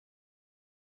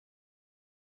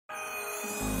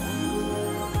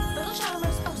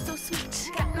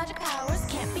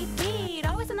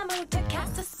mood to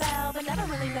cast a spell, but never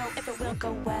really know if it will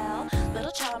go well.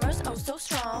 Little charmers, oh so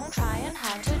strong, trying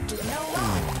hard to do no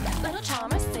wrong. Little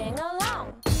charmers, sing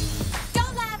along. Go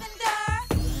Lavender!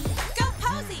 Go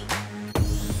Posy!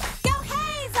 Go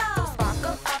Hazel! So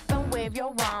sparkle up and wave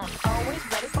your wand, always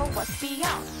ready for what's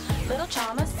beyond. Little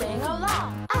charmers, sing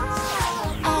along.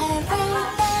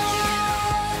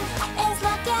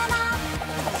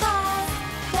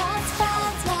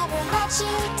 You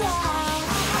down.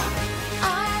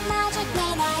 Our magic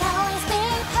may not always be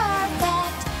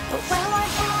perfect, but when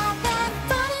we're having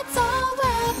fun, it's all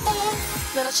worth it.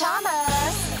 Little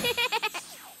charmers.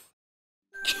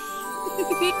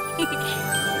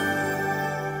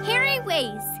 Harry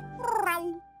Ways.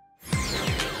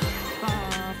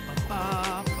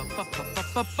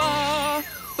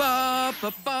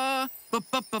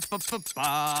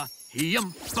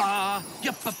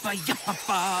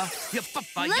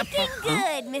 Looking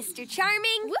good, Mr.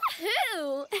 Charming.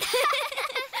 Woohoo!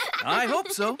 I hope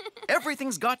so.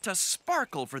 Everything's got to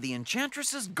sparkle for the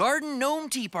Enchantress's Garden Gnome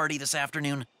Tea Party this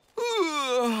afternoon.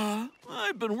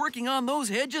 I've been working on those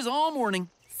hedges all morning.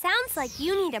 Sounds like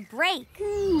you need a break.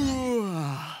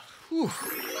 Oh,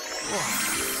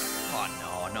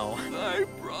 no. I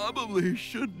probably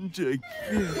shouldn't take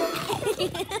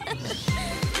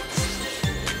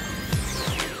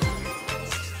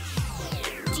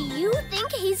Do you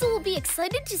think Hazel will be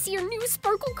excited to see her new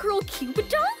Sparkle Curl Cupid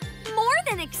doll? More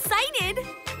than excited.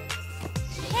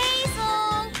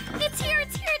 Hazel! It's here,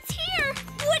 it's here, it's here!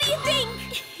 What do you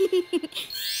think?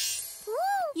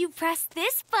 You press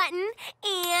this button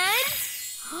and...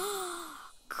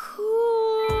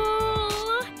 Cool!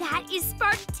 That is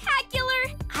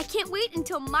sparktacular! I can't wait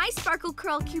until my Sparkle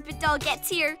Curl Cupid doll gets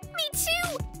here. Me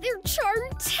too! They're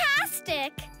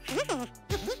charmtastic!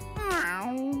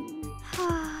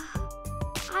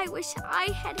 I wish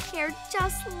I had hair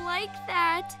just like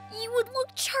that. You would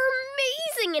look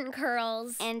charmazing in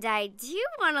curls. And I do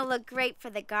want to look great for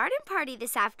the garden party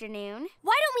this afternoon.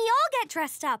 Why don't we all get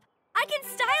dressed up? I can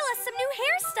style us some new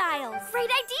hairstyles. Great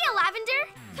idea, Lavender.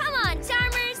 Come on,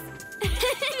 charmers.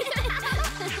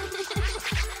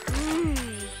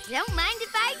 Don't mind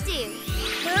if I do.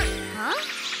 Huh?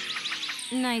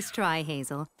 Nice try,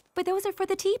 Hazel. But those are for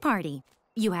the tea party.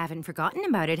 You haven't forgotten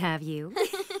about it, have you?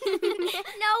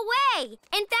 No way!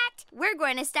 In fact, we're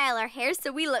going to style our hair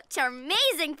so we look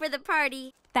charmazing for the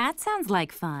party. That sounds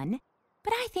like fun.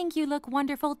 But I think you look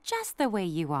wonderful just the way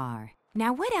you are.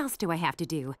 Now, what else do I have to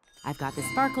do? I've got the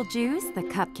sparkle juice, the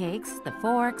cupcakes, the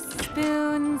forks,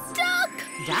 spoons... Duck!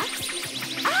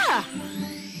 Ducks? Ah!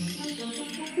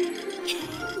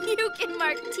 You can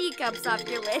mark teacups off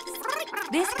your list.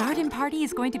 This garden party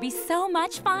is going to be so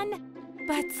much fun,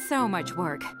 but so much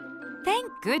work.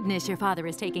 Thank goodness your father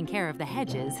is taking care of the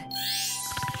hedges.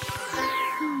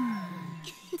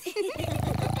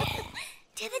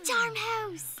 To the charm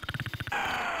house.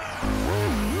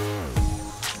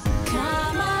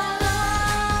 Come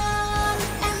along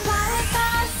and fly with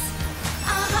us.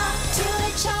 To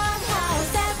the charm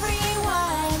house,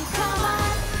 everyone. Come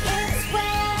on, it's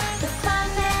where the fun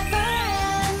never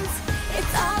ends.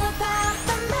 It's all about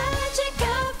the magic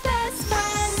of best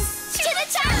friends. To the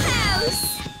charm house.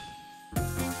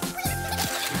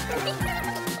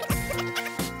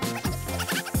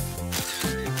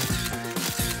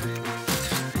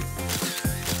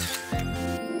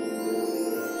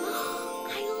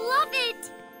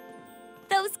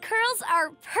 Those curls are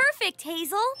perfect,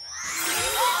 Hazel.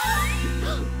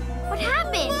 What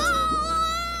happened?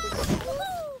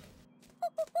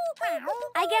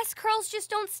 I guess curls just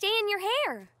don't stay in your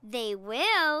hair. They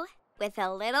will, with a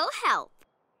little help.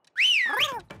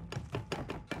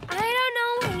 I don't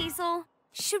know, Hazel.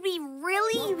 Should we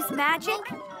really use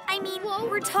magic? I mean,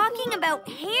 we're talking about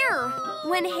hair.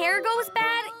 When hair goes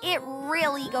bad, it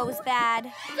really goes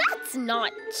bad. That's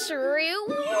not true.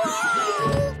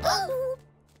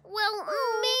 Well,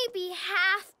 maybe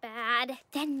half bad.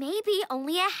 Then maybe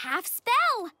only a half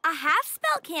spell. A half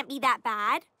spell can't be that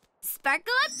bad.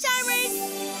 Sparkle up, charmers!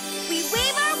 We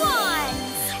wave our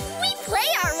wands! We play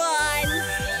our wands!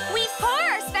 We pour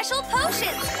our special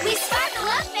potions! We sparkle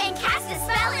up and cast a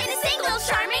spell in a single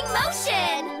charming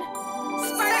motion!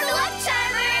 Sparkle up,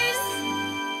 charmers!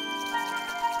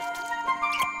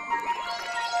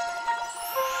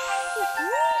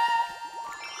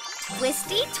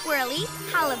 Twisty, twirly,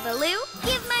 hullabaloo,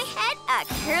 give my head a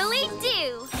curly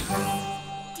do.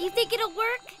 Do you think it'll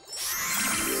work?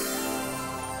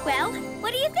 Well,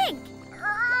 what do you think?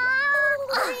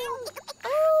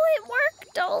 Oh, it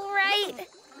worked all right.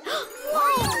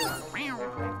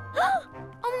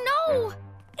 Oh no!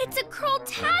 It's a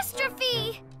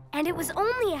curl-tastrophe! And it was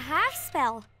only a half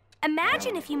spell.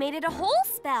 Imagine if you made it a whole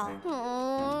spell.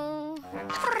 Ah!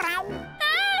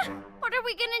 What are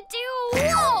we gonna do?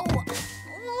 Whoa!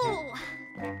 Whoa.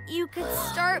 You could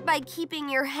start by keeping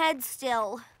your head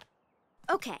still.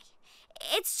 Okay,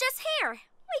 it's just hair.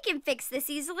 We can fix this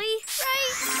easily,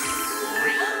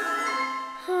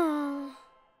 right?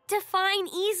 Define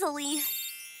easily.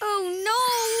 Oh no!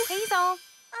 Hazel!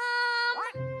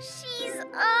 She's,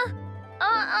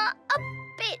 a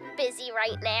bit busy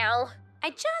right now. I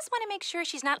just want to make sure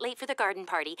she's not late for the garden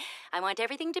party. I want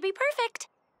everything to be perfect.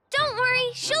 Don't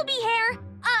worry, she'll be here.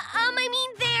 I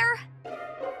mean there.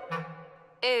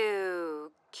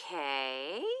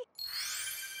 Okay.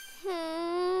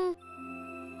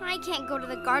 I can't go to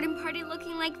the garden party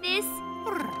looking like this.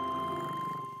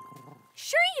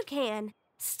 Sure you can.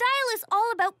 Style is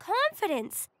all about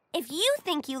confidence. If you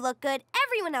think you look good,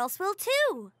 everyone else will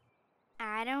too.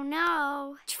 I don't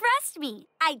know. Trust me,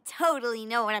 I totally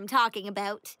know what I'm talking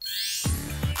about.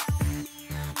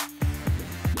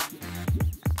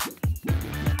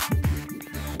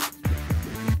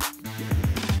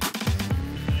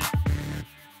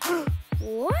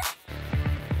 What?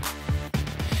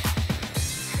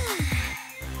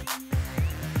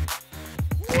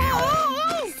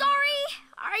 Whoa! Sorry,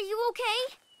 are you okay?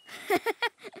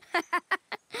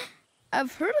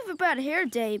 I've heard of a bad hair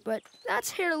day, but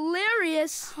that's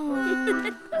hilarious.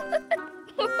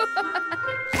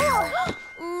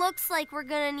 Looks like we're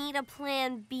gonna need a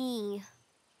plan B.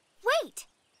 Wait,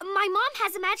 my mom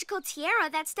has a magical tiara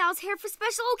that styles hair for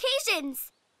special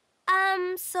occasions.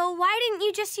 So why didn't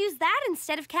you just use that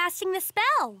instead of casting the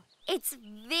spell? It's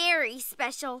very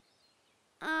special.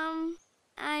 I'm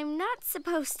not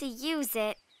supposed to use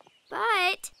it,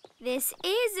 but this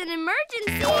is an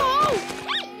emergency. Whoa!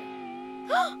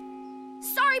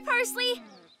 Sorry, Parsley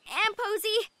and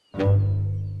Posy.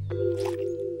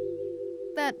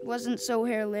 That wasn't so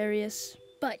hilarious.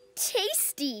 But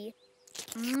tasty.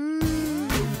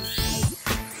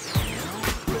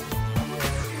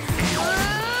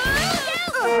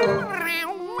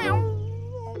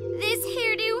 This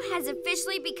hairdo has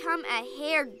officially become a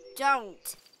hair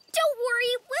don't. Don't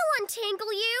worry, we'll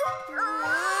untangle you.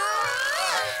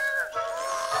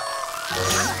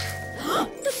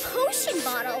 The potion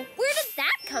bottle. Where did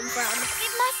that come from?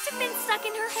 It must have been stuck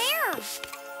in her hair.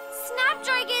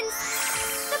 Snapdragons!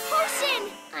 The potion!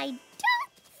 I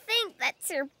don't think that's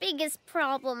her biggest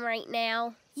problem right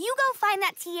now. You go find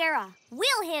that tiara.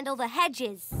 We'll handle the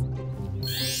hedges.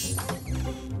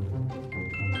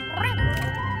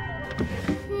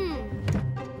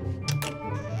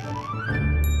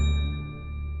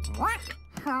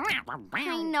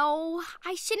 I know.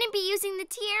 I shouldn't be using the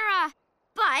tiara.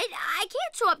 But I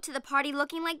can't show up to the party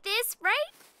looking like this,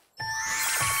 right?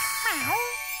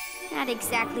 Not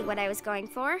exactly what I was going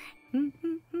for.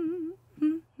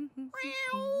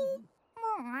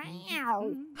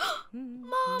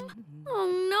 Mom! Oh,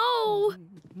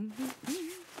 no!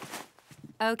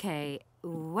 Okay,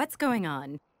 what's going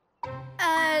on?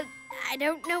 I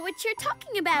don't know what you're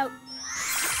talking about.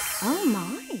 Oh,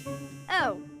 my.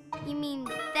 Oh, you mean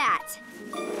that.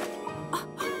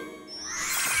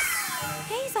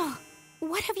 Hazel,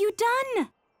 what have you done?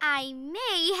 I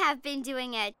may have been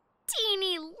doing a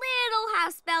teeny little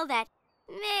house spell that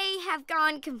may have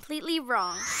gone completely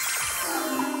wrong.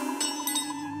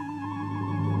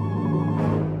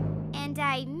 And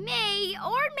I may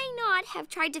or may not have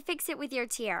tried to fix it with your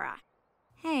tiara.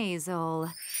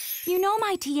 Hazel, you know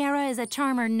my tiara is a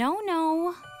charmer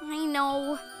no-no. I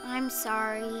know. I'm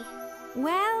sorry.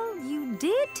 Well, you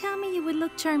did tell me you would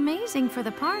look charmazing for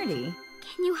the party.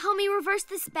 Can you help me reverse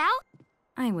the spell?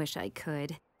 I wish I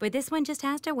could, but this one just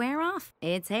has to wear off.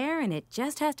 It's hair and it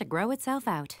just has to grow itself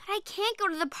out. But I can't go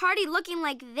to the party looking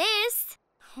like this.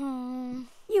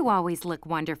 You always look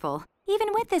wonderful,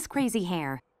 even with this crazy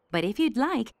hair. But if you'd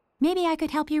like, maybe I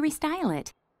could help you restyle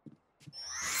it.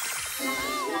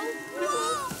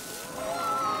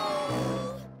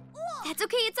 That's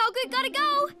okay, it's all good, gotta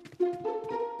go.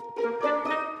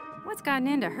 What's gotten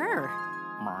into her?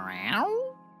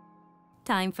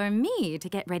 Time for me to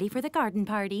get ready for the garden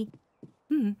party.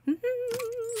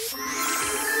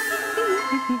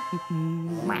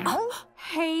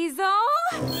 Hazel?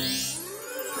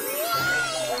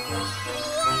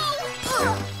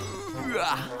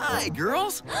 Hi,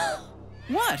 girls.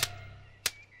 What?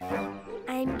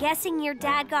 I'm guessing your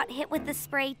dad got hit with the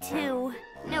spray, too.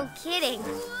 No kidding.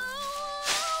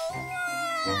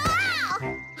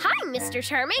 Hi, Mr.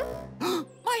 Charming.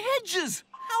 My hedges!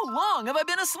 How long have I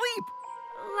been asleep?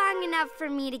 Long enough for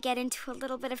me to get into a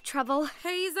little bit of trouble.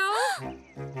 Hazel?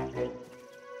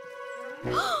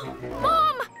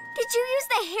 Mom! Did you use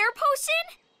the hair potion?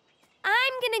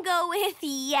 I'm gonna go with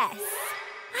yes.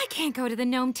 I can't go to the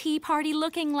gnome tea party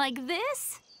looking like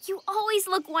this. You always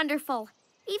look wonderful,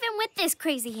 even with this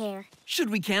crazy hair. Should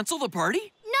we cancel the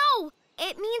party? No!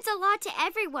 It means a lot to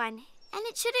everyone, and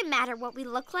it shouldn't matter what we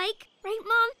look like, right,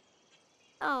 Mom?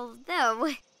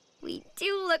 Although, we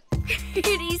do look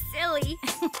pretty silly.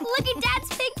 Look at Dad's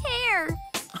pink hair.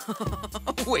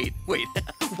 Wait.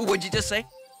 What'd you just say?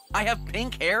 I have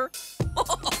pink hair?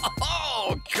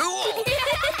 Oh, cool!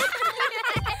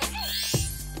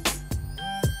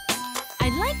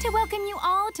 I'd like to welcome you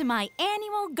all to my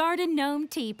annual Garden Gnome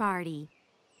Tea Party.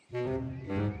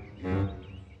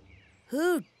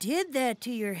 Who did that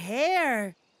to your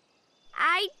hair?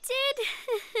 I did.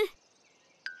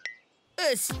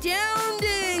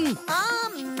 Astounding!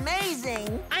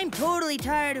 Amazing! I'm totally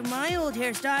tired of my old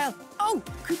hairstyle. Oh,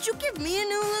 could you give me a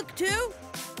new look, too?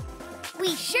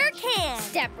 We sure can.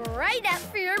 Step right up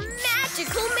for your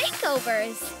magical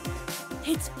makeovers.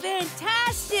 It's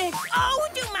fantastic! Oh,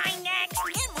 do mine next!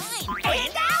 And mine!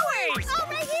 And ours! Oh,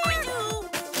 right here!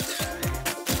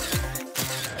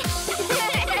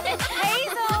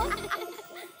 Hazel!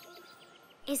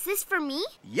 Is this for me?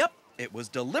 Yep, it was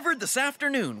delivered this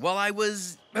afternoon while I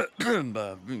was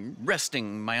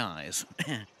resting my eyes.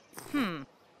 Yes!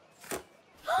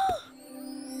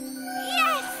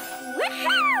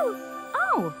 Woohoo!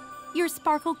 Oh, your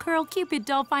Sparkle Curl Cupid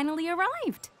doll finally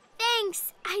arrived.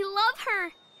 Thanks. I love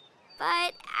her.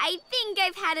 But I think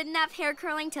I've had enough hair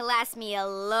curling to last me a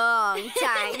long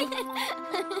time.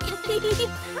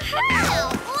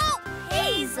 Whoa!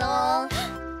 Hazel!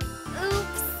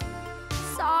 Oops.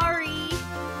 Sorry.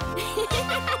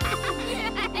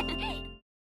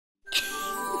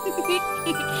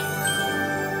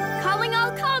 Calling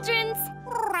all cauldrons.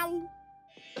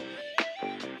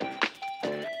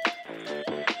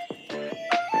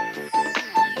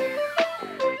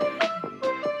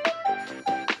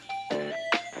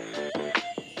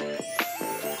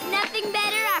 Nothing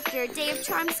better after a day of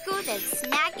charm school than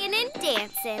snacking and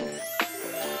dancing.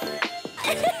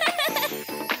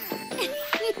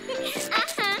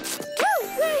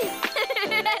 Woo!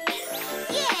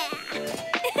 Yeah!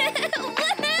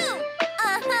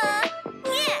 Woohoo!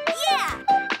 Yeah!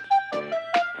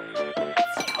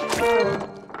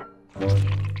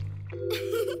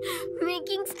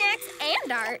 Making snacks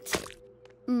and art.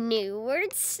 New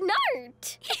word,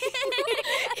 snart.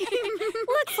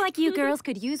 Looks like you girls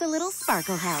could use a little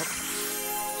sparkle help.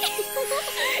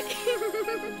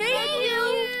 Thank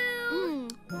you.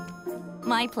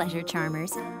 My pleasure,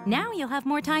 Charmers. Now you'll have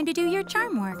more time to do your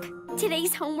charm work.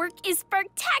 Today's homework is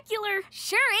spectacular.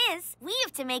 Sure is. We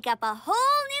have to make up a whole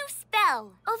new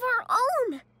spell. Of our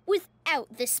own.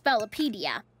 Without the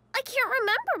Spellopedia. I can't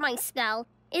remember my spell.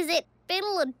 Is it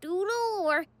fiddle-a-doodle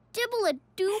or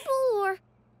dibble-a-dooble or...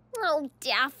 Oh,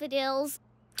 daffodils.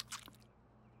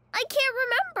 I can't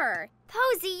remember.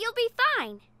 Posy, you'll be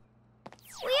fine.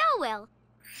 We all will.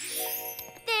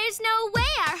 There's no way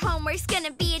our homework's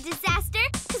gonna be a disaster,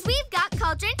 because we've got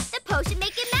Cauldron, the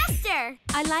potion-making master.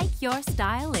 I like your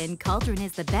style and Cauldron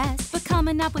is the best, but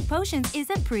coming up with potions is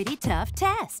a pretty tough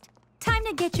test. Time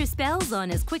to get your spells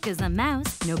on as quick as a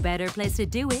mouse. No better place to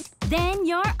do it than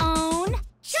your own...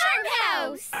 Charm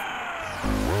House!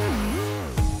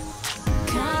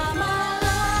 Come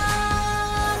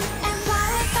along and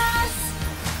play with us.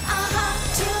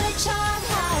 To the charm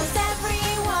house,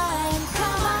 everyone.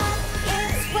 Come on,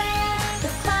 it's where the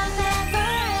fun never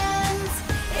ends.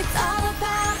 It's all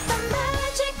about the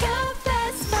magic of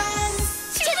best friends.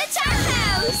 To the Charm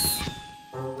House!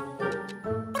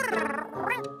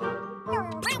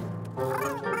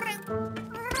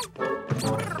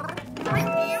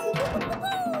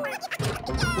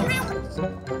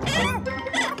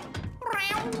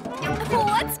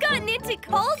 What's gotten into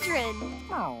Cauldron?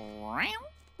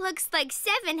 Looks like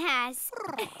 7 has.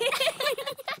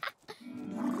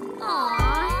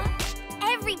 Aww.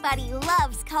 Everybody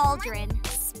loves Cauldron.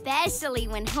 Especially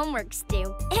when homework's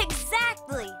due.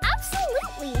 Exactly.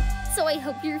 Absolutely. So I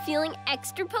hope you're feeling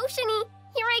extra potion-y.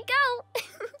 Here I go.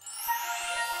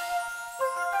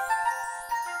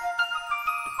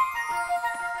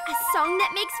 A song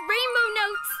that makes rainbow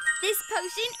notes. This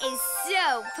potion is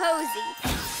so posy.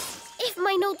 If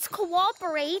my notes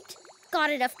cooperate.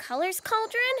 Got enough colors,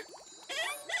 Cauldron?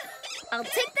 I'll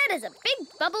take that as a big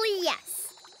bubbly yes.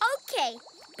 Okay,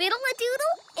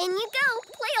 biddle-a-doodle, in you go.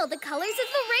 Play all the colors of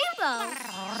the rainbow.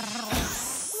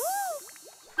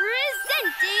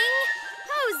 Presenting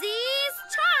Posy's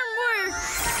Charm Work.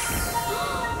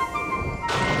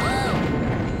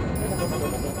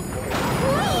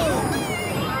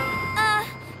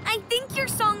 I think your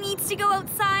song needs to go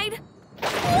outside.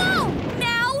 Whoa!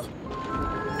 Now?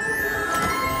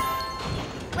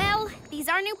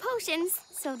 sequins,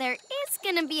 so there is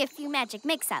gonna be a few magic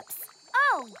mix-ups.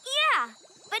 Oh, yeah,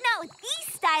 but not with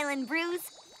these stylin' brews.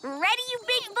 Ready, you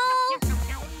big bull?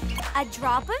 A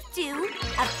drop of dew,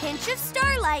 a pinch of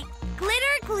starlight,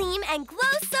 glitter, gleam, and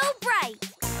glow so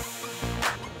bright.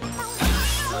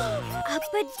 A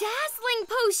bedazzling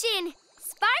potion!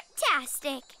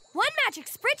 Sparktastic! One magic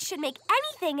spritz should make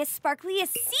anything as sparkly as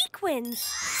sequins.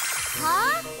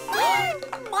 Huh?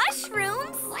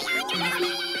 Mushrooms?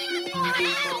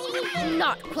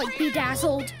 Not quite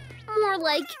bedazzled. More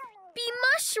like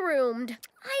be-mushroomed.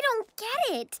 I don't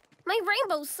get it. My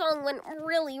rainbow song went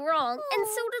really wrong, and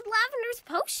so did Lavender's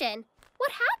potion.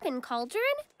 What happened, Cauldron?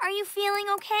 Are you feeling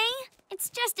okay? It's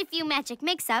just a few magic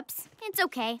mix-ups. It's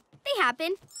okay. They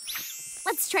happen.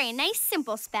 Let's try a nice,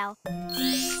 simple spell.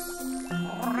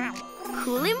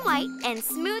 Cool and white and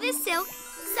smooth as silk,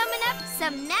 summon up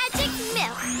some magic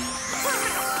milk.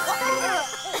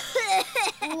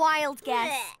 Wild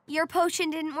guess. Your potion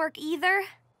didn't work either?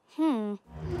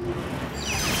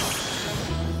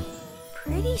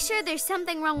 Pretty sure there's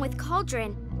something wrong with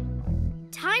Cauldron.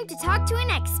 Time to talk to an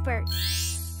expert.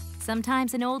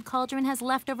 Sometimes an old cauldron has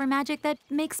leftover magic that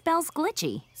makes spells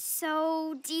glitchy.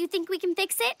 So, do you think we can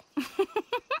fix it?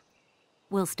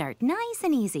 We'll start nice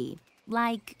and easy,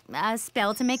 like a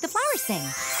spell to make the flowers sing.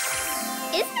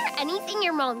 Is there anything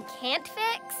your mom can't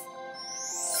fix?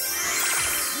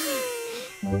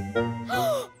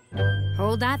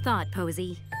 Hold that thought,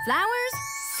 Posy. Flowers,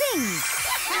 sing!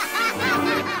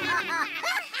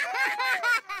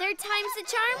 Third time's the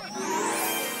charm?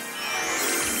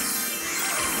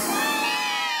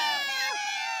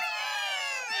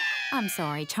 I'm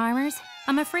sorry, Charmers.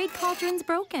 I'm afraid Cauldron's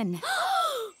broken.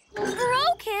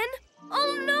 Broken?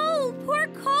 Oh no, poor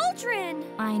Cauldron!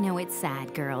 I know it's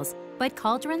sad, girls, but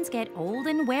cauldrons get old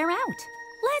and wear out.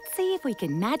 Let's see if we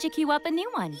can magic you up a new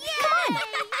one. Come on!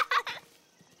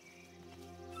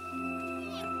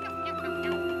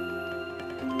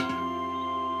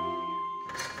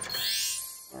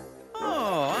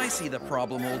 Oh, I see the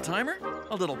problem, old-timer.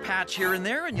 A little patch here and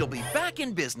there, and you'll be back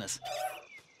in business.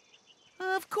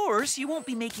 Of course, you won't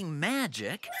be making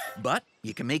magic, but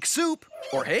you can make soup.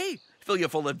 Or hey, fill you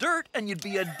full of dirt, and you'd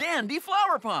be a dandy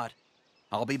flower pot.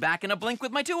 I'll be back in a blink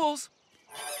with my tools.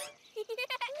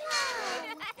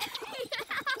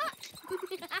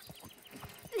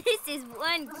 This is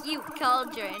one cute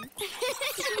cauldron.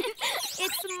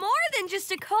 It's more than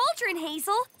just a cauldron,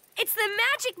 Hazel. It's the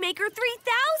Magic Maker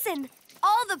 3000.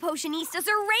 All the Potionistas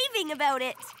are raving about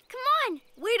it. Come on,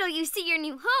 wait till you see your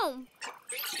new home.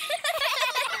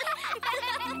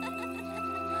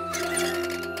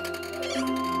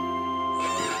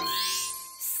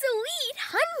 Sweet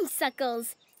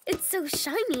honeysuckles. It's so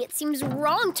shiny, it seems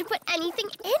wrong to put anything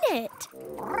in it.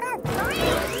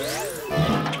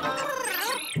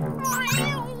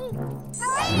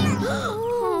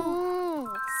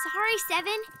 Sorry,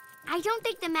 Seven. I don't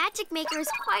think the Magic Maker is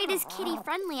quite as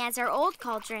kitty-friendly as our old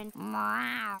cauldron.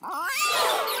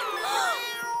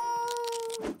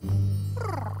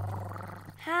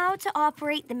 How to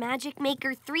operate the Magic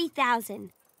Maker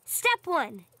 3000. Step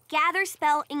 1, gather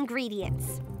spell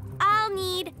ingredients. I'll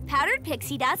need powdered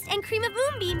pixie dust and cream of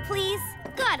moonbeam, please.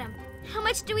 Got 'em. How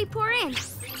much do we pour in?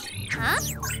 Huh?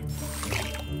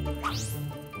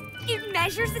 It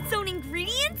measures its own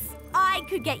ingredients? I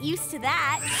could get used to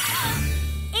that.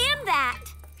 And that.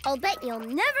 I'll bet you'll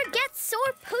never get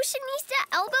sore Potionista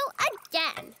elbow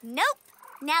again. Nope.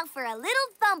 Now for a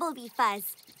little bumblebee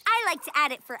fuzz. I like to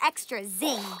add it for extra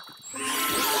zing.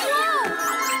 Whoa!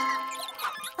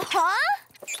 Huh?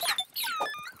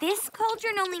 This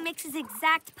cauldron only mixes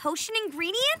exact potion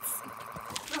ingredients?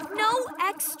 No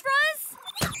extras?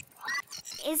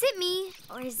 Is it me,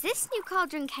 or is this new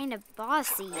cauldron kind of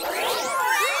bossy?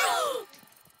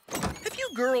 Have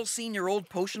you girls seen your old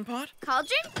potion pot?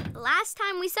 Cauldron? Last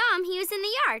time we saw him, he was in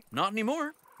the yard. Not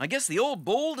anymore. I guess the old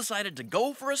bull decided to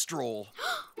go for a stroll.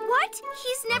 What?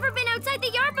 He's never been outside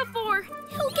the yard before.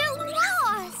 He'll get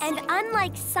lost. And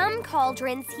unlike some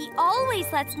cauldrons, he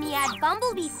always lets me add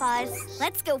bumblebee fuzz.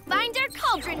 Let's go find our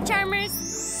cauldron charmers.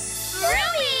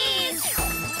 Rubies!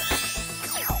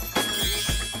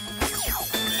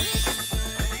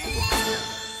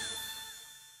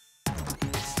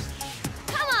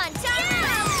 Come on,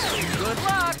 charmers! Good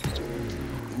luck!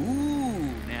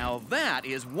 Ooh, now that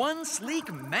is one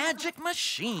sleek magic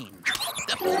machine.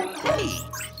 Hey!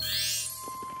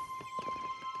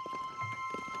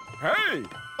 Hey,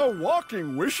 a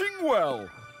walking wishing well.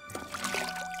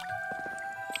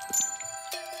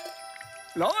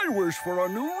 I wish for a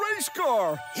new race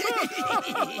car.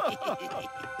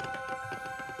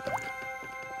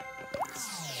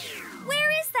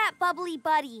 Where is that bubbly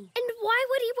buddy? And Why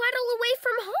would he waddle away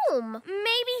from home?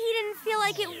 Maybe he didn't feel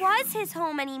like it was his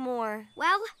home anymore.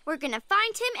 Well, we're gonna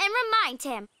find him and remind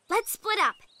him. Let's split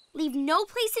up. Leave no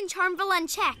place in Charmville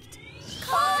unchecked.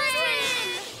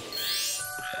 Cauldron!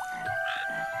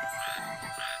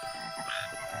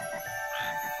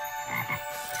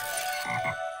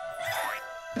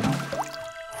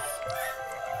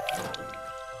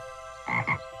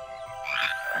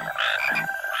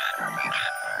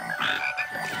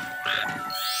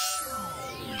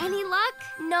 Any luck?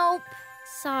 Nope.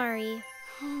 Sorry.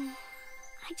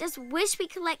 I just wish we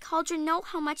could let Cauldron know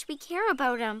how much we care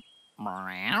about him.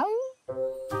 Meow.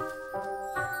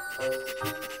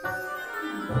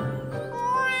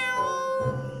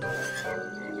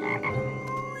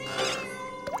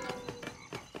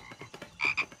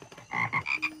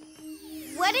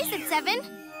 What is it, Seven?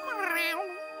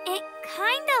 It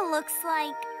kinda looks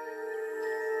like...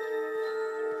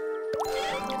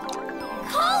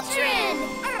 Cauldron!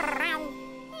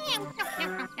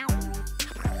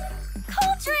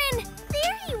 Cauldron!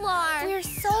 There you are! We're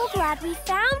so glad we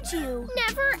found you.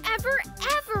 Never, ever,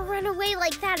 ever run away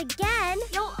like that again.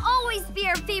 You'll always be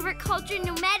our favorite Cauldron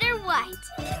no matter what.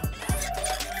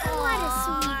 What a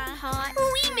sweetheart.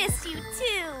 We miss you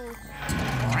too.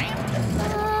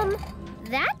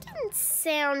 That didn't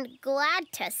sound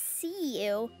glad to see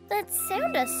you. That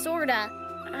sounded sorta,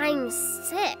 I'm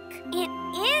sick. It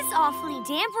is awfully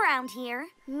damp around here.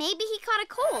 Maybe he caught a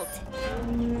cold.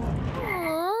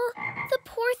 Aw, the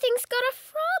poor thing's got a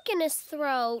frog in his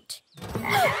throat.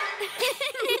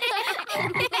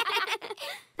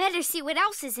 Better see what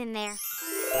else is in there.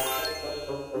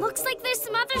 Looks like there's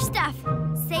some other stuff.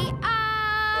 Say,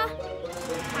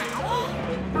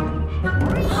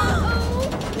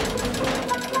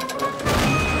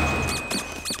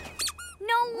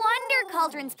 No wonder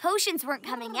Cauldron's potions weren't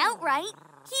coming out right.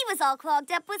 He was all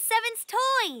clogged up with Seven's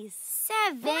toys.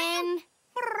 Seven.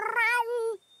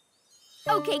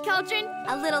 Okay, Cauldron,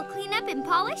 a little cleanup and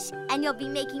polish, and you'll be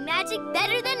making magic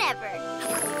better than ever.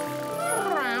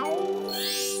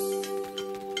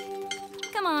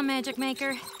 Come on, Magic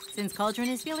Maker. Since Cauldron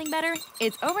is feeling better,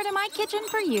 it's over to my kitchen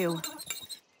for you.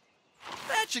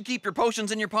 That should keep your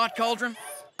potions in your pot, Cauldron.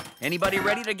 Anybody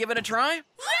ready to give it a try?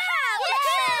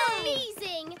 Yeah!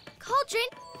 Amazing! Cauldron,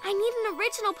 I need an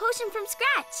original potion from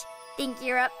scratch. Think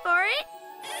you're up for it?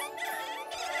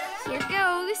 Here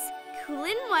goes. Cool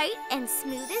and white and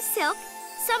smooth as silk.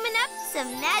 Summon up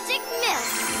some magic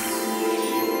milk.